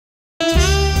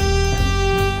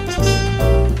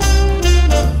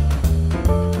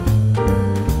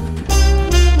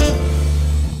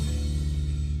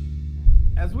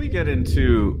get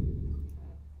into,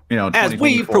 as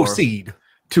we proceed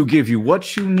to give you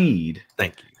what you need.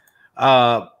 Thank you.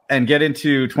 And get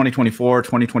into 2024,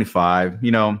 2025.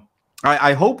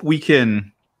 I hope we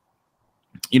can,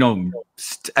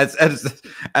 as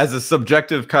a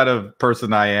subjective kind of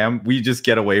person I am, we just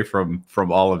get away from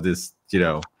all of this,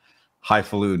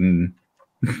 highfalutin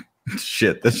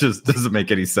shit that just doesn't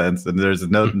make any sense, and there's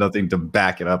nothing to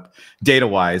back it up data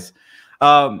wise.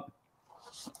 I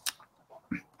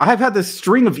have had this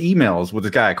string of emails with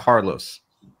this guy Carlos,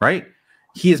 right?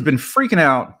 He has been not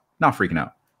freaking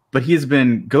out, but he has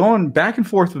been going back and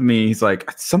forth with me. He's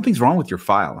like, something's wrong with your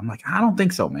file. I'm like, I don't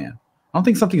think so, man. I don't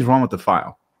think something's wrong with the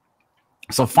file.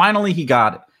 So finally he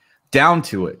got down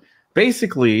to it.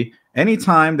 Basically,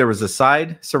 anytime there was a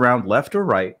side surround left or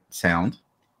right sound,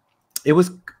 it was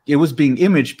being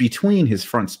imaged between his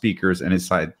front speakers and his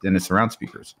side and his surround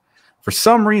speakers for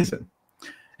some reason.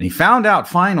 And he found out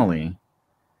finally,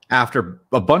 after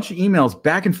a bunch of emails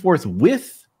back and forth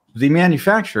with the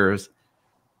manufacturers,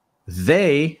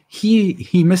 he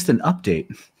missed an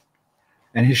update,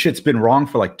 and his shit's been wrong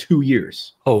for like 2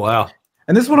 years. Oh wow!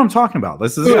 And this is what I'm talking about.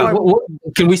 This is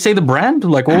can we say the brand?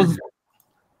 Like, what was?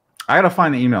 I gotta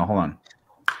find the email. Hold on.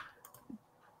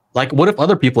 Like, what if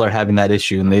other people are having that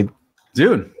issue and they?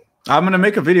 Dude, I'm gonna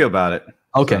make a video about it.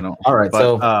 Okay. So all right.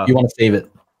 So you want to save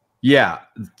it? Yeah.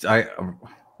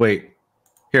 Wait.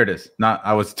 Here it is.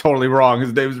 I was totally wrong.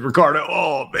 His name is Ricardo.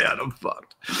 Oh man, I'm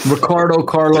fucked. Ricardo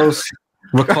Carlos.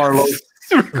 Ricardo.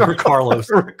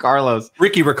 Carlos.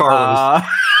 Ricky Ricardo.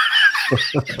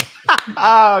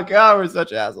 Oh god, we're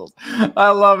such assholes. I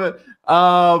love it.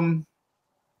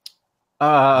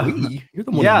 You're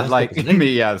the one. Yeah, like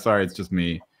me. Yeah, sorry, it's just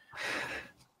me.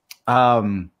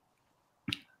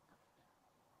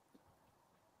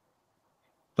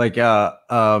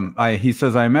 He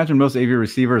says, I imagine most AV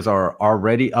receivers are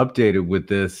already updated with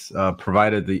this,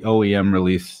 provided the OEM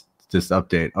release this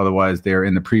update. Otherwise, they're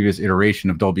in the previous iteration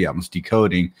of Dolby Atmos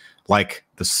decoding, like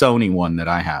the Sony one that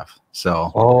I have.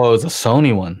 So, it's a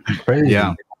Sony one. Crazy.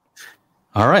 Yeah.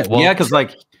 All right. Well, yeah, because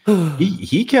like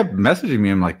he kept messaging me.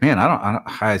 I'm like, man,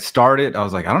 I started. I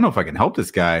was like, I don't know if I can help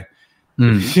this guy.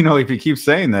 If he keeps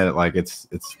saying that, like it's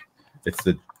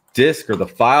the disc or the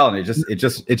file, and it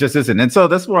just isn't. And so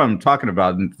that's what I'm talking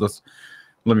about. And let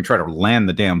me try to land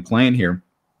the damn plane here.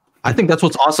 I think that's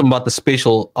what's awesome about the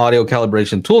spatial audio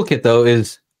calibration toolkit, though,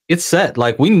 is it's set.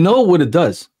 Like, we know what it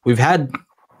does. We've had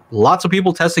lots of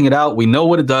people testing it out. We know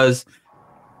what it does.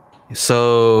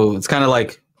 So it's kind of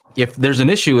like, if there's an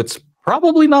issue, it's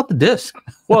probably not the disc.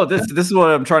 Well, this is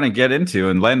what I'm trying to get into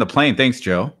and land the plane. Thanks,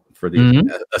 Joe, for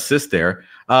the assist there.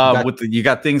 You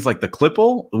got things like the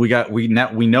Clipple.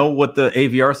 We know what the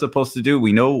AVR is supposed to do.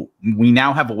 We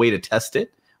now have a way to test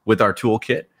it with our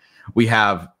toolkit. We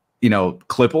have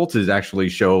Clipple to actually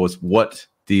show us what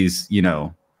these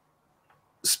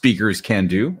speakers can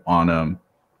do on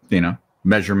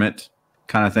measurement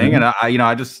kind of thing. And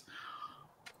I just,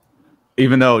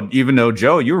 even though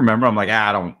Joe, you remember, I'm like,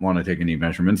 I don't want to take any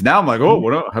measurements. Now I'm like,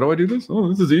 how do I do this? Oh,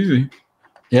 this is easy.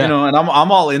 Yeah. And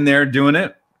I'm all in there doing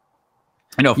it.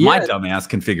 If my dumbass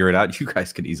can figure it out, you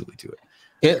guys could easily do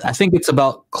it. I think it's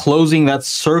about closing that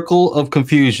circle of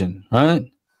confusion, right?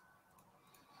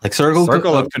 Like circle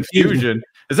of confusion.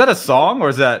 Is that a song or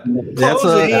is that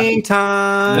closing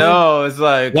time? No, it's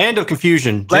like Land of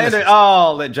Confusion.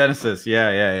 Genesis.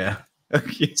 Yeah.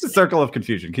 Okay. Circle of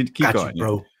Confusion. Keep going,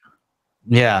 bro.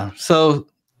 Yeah. So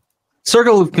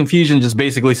circle of confusion just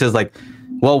basically says like,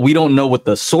 well, we don't know what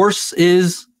the source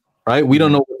is, right? We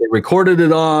don't know what they recorded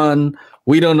it on.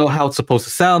 We don't know how it's supposed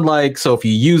to sound like. So if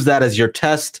you use that as your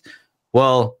test,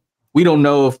 well, we don't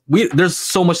know there's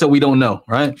so much that we don't know,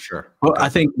 right? Sure. Well, I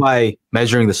think by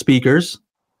measuring the speakers,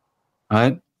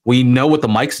 right? We know what the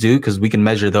mics do because we can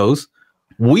measure those.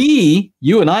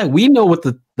 You and I, we know what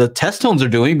the test tones are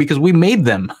doing because we made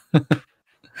them.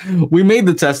 We made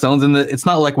the test tones, and it's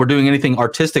not like we're doing anything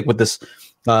artistic with this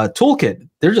toolkit.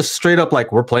 They're just straight up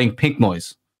like we're playing pink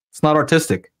noise. It's not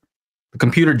artistic. The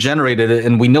computer generated it,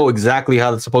 and we know exactly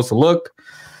how it's supposed to look.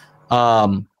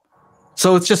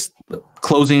 So it's just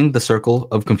closing the circle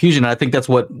of confusion. And I think that's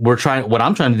what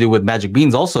I'm trying to do with Magic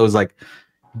Beans also is like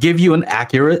give you an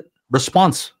accurate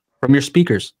response from your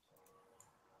speakers.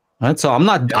 Right? So I'm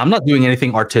not doing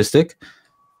anything artistic.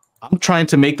 I'm trying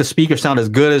to make the speaker sound as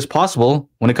good as possible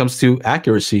when it comes to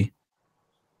accuracy.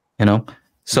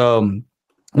 So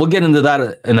we'll get into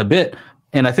that in a bit.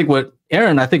 And I think what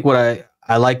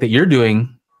I like that you're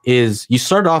doing is you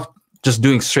start off just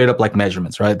doing straight up like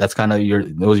measurements, right? That's kind of your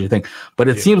thing. But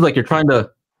it seems like you're trying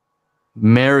to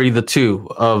marry the two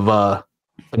of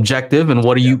objective and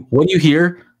what do you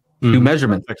hear to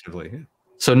measurement. Effectively.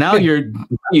 So now you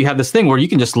have this thing where you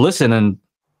can just listen and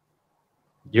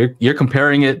you're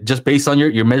comparing it just based on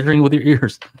you're measuring with your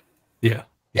ears. Yeah.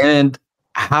 And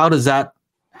how does that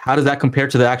compare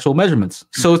to the actual measurements?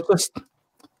 So it's just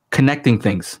connecting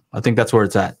things. I think that's where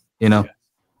it's at,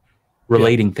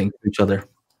 relating things to each other.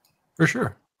 For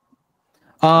sure.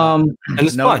 And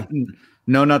it's fun.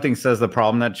 No, nothing says the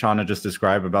problem that Shauna just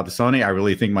described about the Sony. I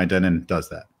really think my Denon does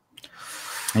that.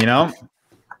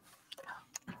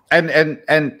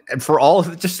 And for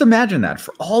just imagine that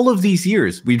for all of these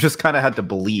years, we just kind of had to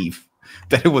believe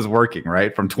that it was working,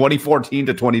 right? From 2014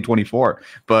 to 2024.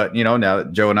 But now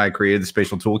Joe and I created the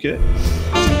spatial toolkit.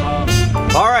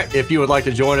 All right. If you would like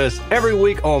to join us every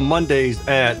week on Mondays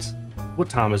at what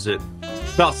time is it?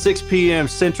 About 6 p.m.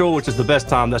 Central, which is the best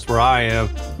time. That's where I am.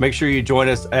 Make sure you join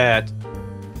us at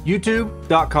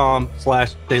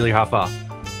youtube.com/Daily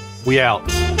HiFi. We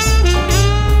out.